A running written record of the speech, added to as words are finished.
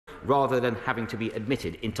rather than having to be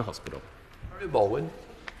admitted into hospital. Harriett Baldwin.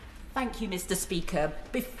 Thank you, Mr. Speaker.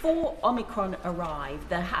 Before Omicron arrived,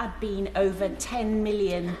 there had been over 10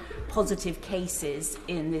 million positive cases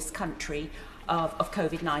in this country of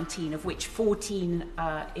COVID-19, of which 14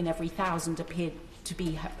 in every 1,000 appeared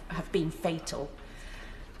to have been fatal.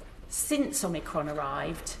 Since Omicron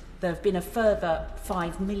arrived, there have been a further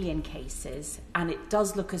 5 million cases, and it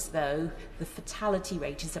does look as though the fatality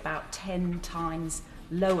rate is about 10 times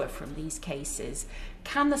lower from these cases.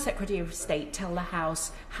 Can the Secretary of State tell the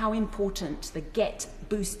House how important the Get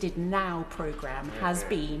Boosted Now programme has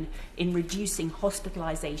been in reducing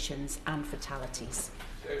hospitalisations and fatalities?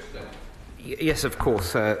 Yes, of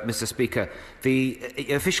course, Mr. Speaker. The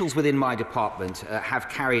officials within my department have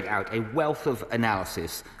carried out a wealth of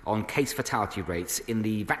analysis on case fatality rates in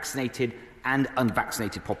the vaccinated and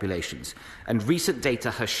unvaccinated populations. And recent data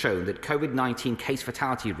has shown that COVID-19 case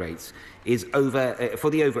fatality rates for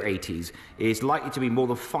the over 80s is likely to be more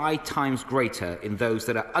than 5 times greater in those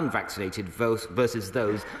that are unvaccinated versus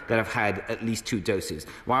those that have had at least 2 doses.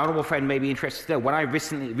 My honourable friend may be interested to know, when I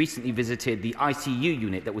recently visited the ICU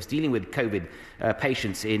unit that was dealing with COVID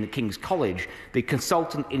patients in King's College, the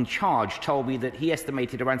consultant in charge told me that he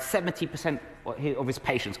estimated around 70% of his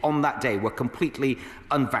patients on that day were completely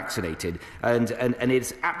unvaccinated. And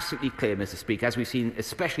it's absolutely clear, Mr. Speaker, as we've seen,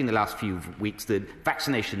 especially in the last few weeks, that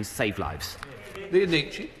vaccinations save lives.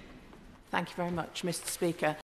 Thank Thank you very much, Mr. Speaker.